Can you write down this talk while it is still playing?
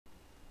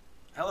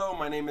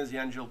my name is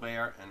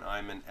Gilbert and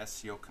I'm an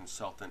SEO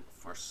consultant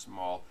for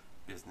small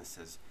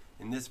businesses.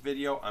 In this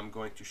video, I'm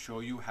going to show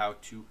you how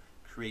to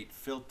create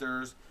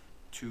filters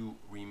to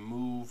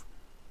remove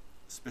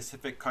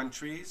specific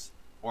countries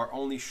or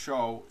only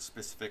show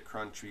specific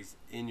countries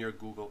in your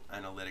Google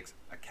Analytics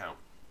account.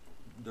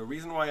 The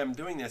reason why I'm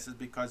doing this is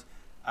because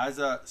as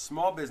a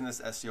small business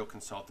SEO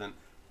consultant,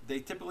 they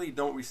typically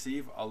don't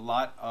receive a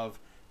lot of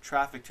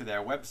traffic to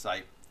their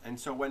website. And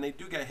so when they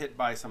do get hit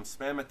by some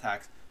spam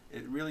attacks,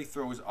 it really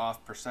throws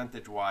off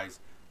percentage-wise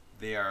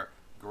their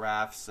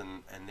graphs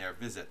and their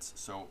visits.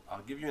 So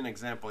I'll give you an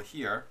example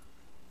here.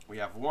 We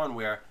have one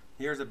where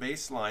here's a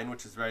baseline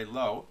which is very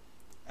low,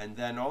 and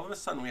then all of a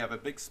sudden we have a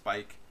big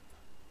spike,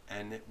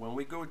 and when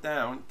we go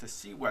down to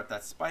see what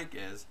that spike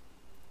is,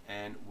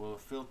 and we'll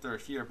filter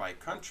here by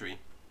country,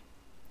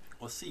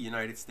 we'll see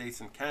United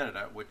States and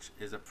Canada, which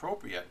is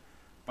appropriate,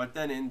 but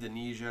then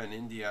Indonesia and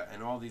India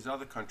and all these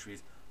other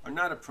countries are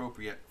not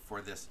appropriate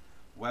for this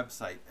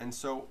website. And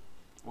so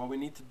what we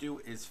need to do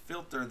is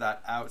filter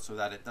that out so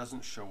that it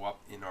doesn't show up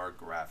in our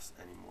graphs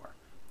anymore.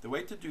 The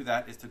way to do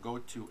that is to go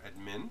to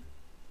admin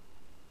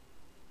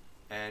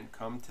and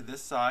come to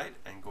this side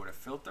and go to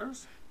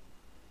filters,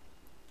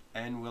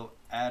 and we'll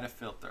add a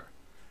filter.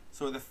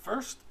 So the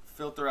first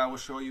filter I will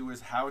show you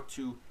is how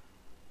to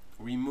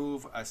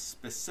remove a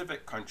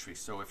specific country.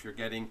 So if you're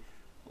getting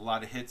a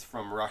lot of hits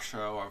from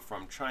Russia or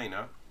from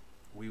China,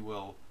 we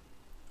will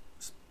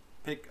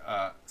pick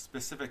a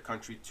specific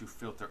country to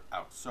filter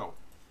out. So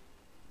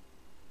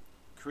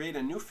create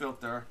a new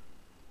filter,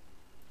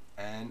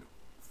 and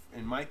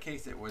in my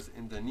case it was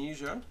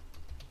Indonesia,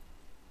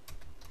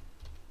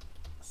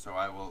 so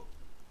I will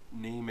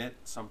name it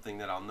something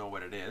that I'll know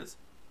what it is,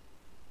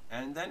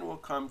 and then we'll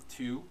come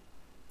to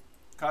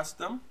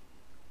custom,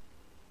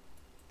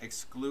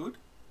 exclude.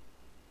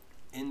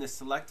 In the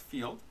select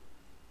field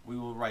we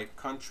will write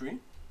country,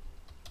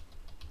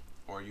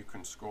 or you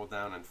can scroll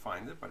down and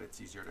find it, but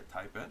it's easier to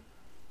type it,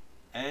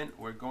 and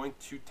we're going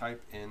to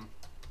type in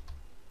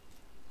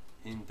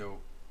Indonesia.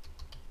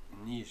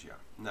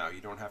 Now you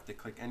don't have to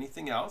click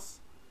anything else.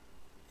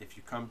 If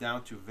you come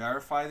down to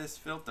verify this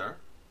filter,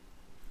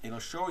 it'll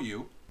show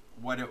you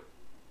what it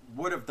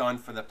would have done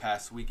for the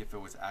past week if it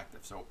was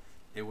active. So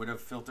it would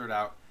have filtered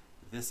out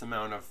this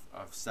amount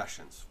of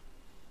sessions.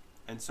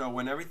 And so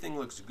when everything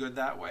looks good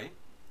that way,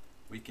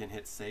 we can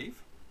hit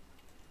save.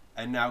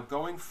 And now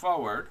going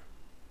forward,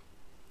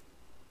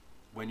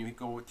 when you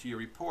go to your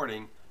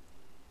reporting,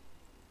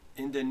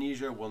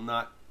 Indonesia will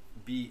not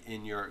be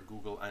in your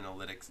Google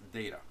Analytics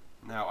data.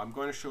 Now I'm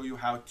going to show you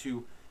how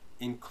to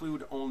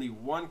include only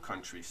one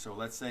country. So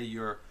let's say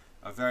you're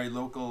a very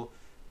local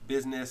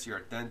business, you're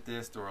a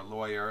dentist or a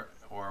lawyer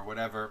or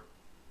whatever,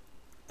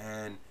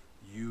 and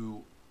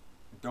you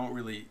don't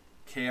really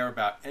care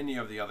about any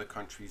of the other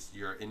countries.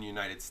 You're in the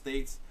United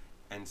States,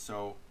 and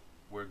so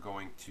we're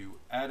going to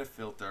add a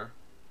filter,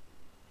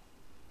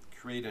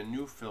 create a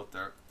new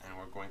filter, and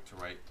we're going to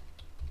write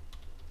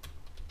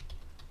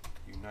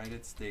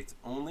United States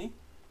only,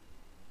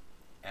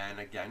 and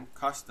again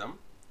custom,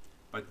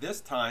 but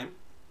this time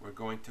we're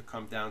going to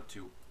come down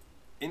to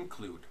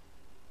include.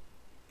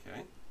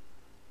 Okay,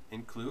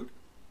 include,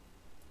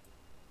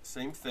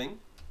 same thing,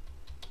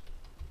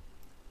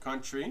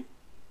 country,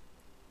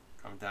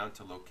 come down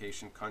to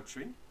location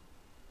country,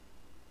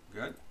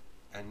 good,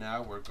 and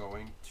now we're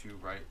going to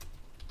write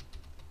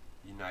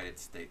United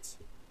States,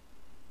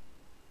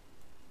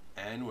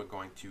 and we're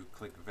going to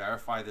click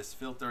verify this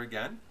filter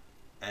again,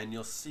 and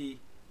you'll see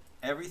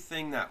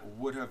everything that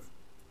would have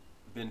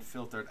been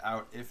filtered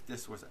out if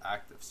this was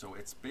active. So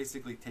it's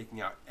basically taking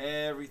out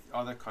every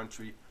other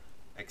country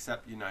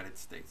except United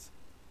States,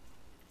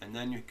 and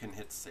then you can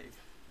hit save.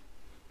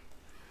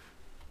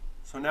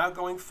 So now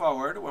going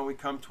forward, when we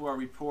come to our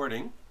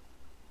reporting,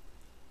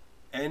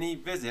 any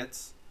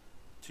visits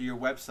to your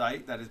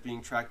website that is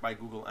being tracked by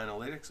Google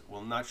Analytics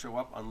will not show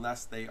up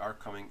unless they are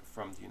coming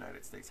from the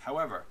United States.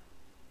 However,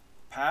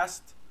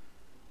 past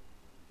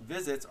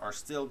visits are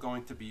still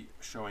going to be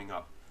showing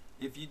up.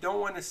 If you don't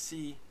want to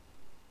see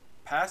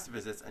past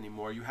visits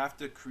anymore, you have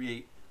to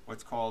create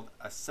what's called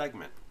a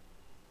segment.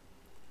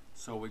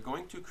 So we're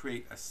going to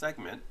create a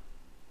segment,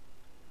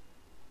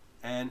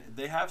 and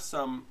they have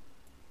some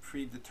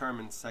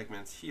predetermined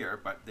segments here,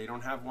 but they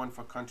don't have one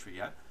for country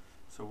yet.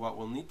 So what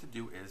we'll need to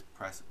do is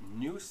press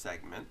new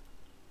segment.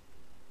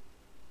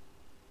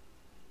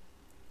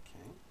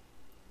 Okay.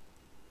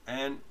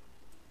 And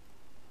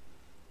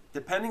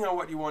depending on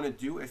what you want to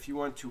do, if you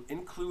want to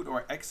include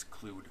or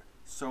exclude.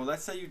 So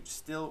let's say you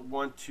still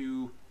want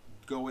to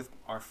go with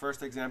our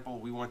first example,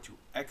 we want to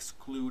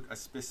exclude a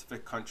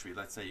specific country.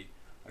 Let's say,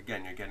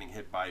 again, you're getting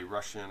hit by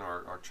Russian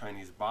or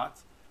Chinese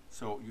bots.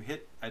 So you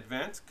hit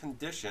advanced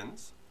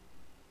conditions.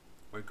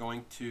 We're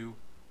going to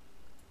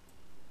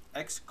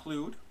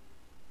exclude.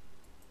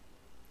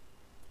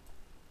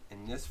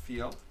 In this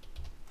field,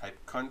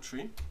 type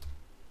country,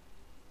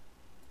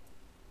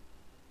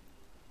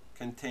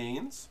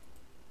 contains.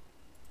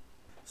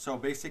 So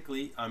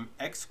basically I'm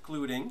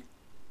excluding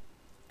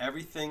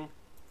everything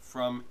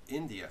from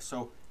India.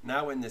 So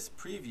Now in this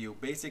preview,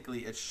 basically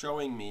it's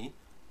showing me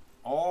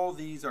all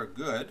these are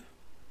good,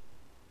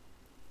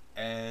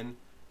 and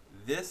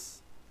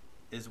this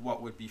is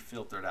what would be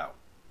filtered out.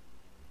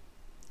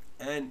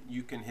 And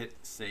you can hit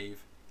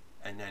save,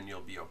 and then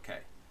you'll be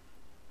okay.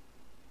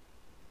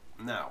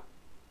 Now,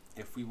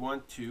 if we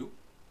want to,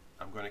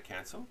 I'm going to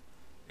cancel.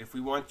 If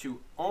we want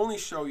to only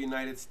show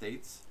United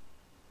States,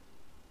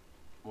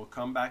 we'll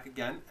come back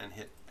again and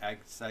hit Add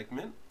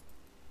Segment,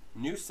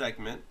 New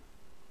Segment,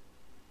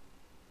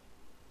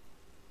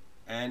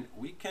 and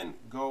we can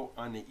go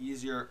on the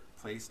easier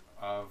place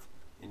of,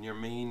 in your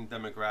main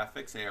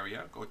demographics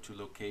area, go to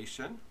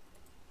Location,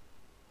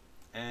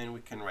 and we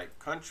can write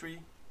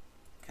Country,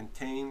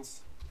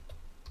 Contains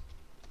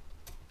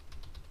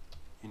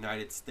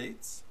United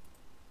States,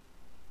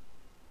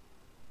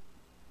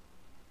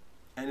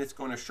 and it's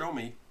going to show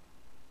me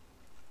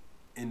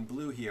in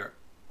blue here,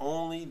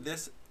 only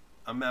this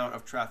amount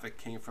of traffic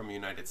came from the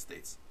United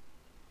States.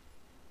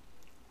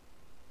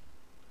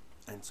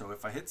 And so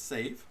if I hit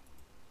save,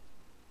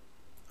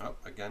 oh,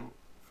 again,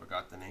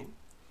 forgot the name,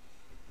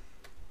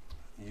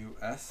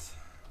 US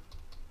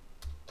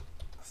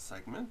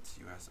segment,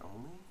 US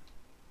only,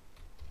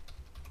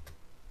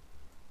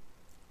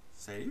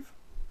 save.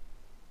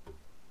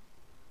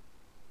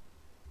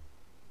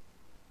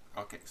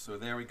 Okay, so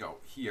there we go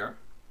here,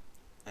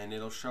 and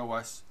it'll show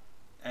us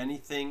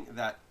anything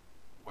that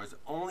was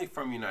only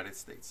from United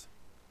States.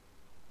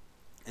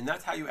 And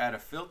that's how you add a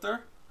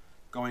filter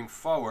going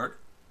forward,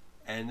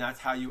 and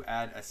that's how you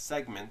add a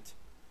segment,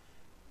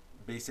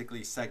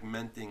 basically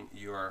segmenting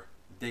your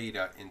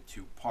data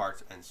into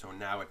parts, and so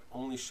now it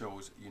only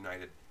shows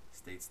United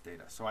States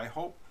data. So I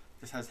hope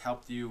this has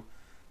helped you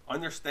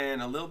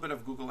understand a little bit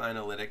of Google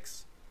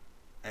Analytics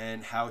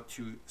and how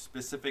to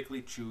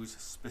specifically choose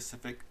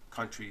specific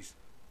countries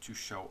to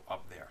show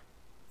up there.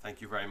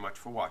 Thank you very much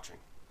for watching.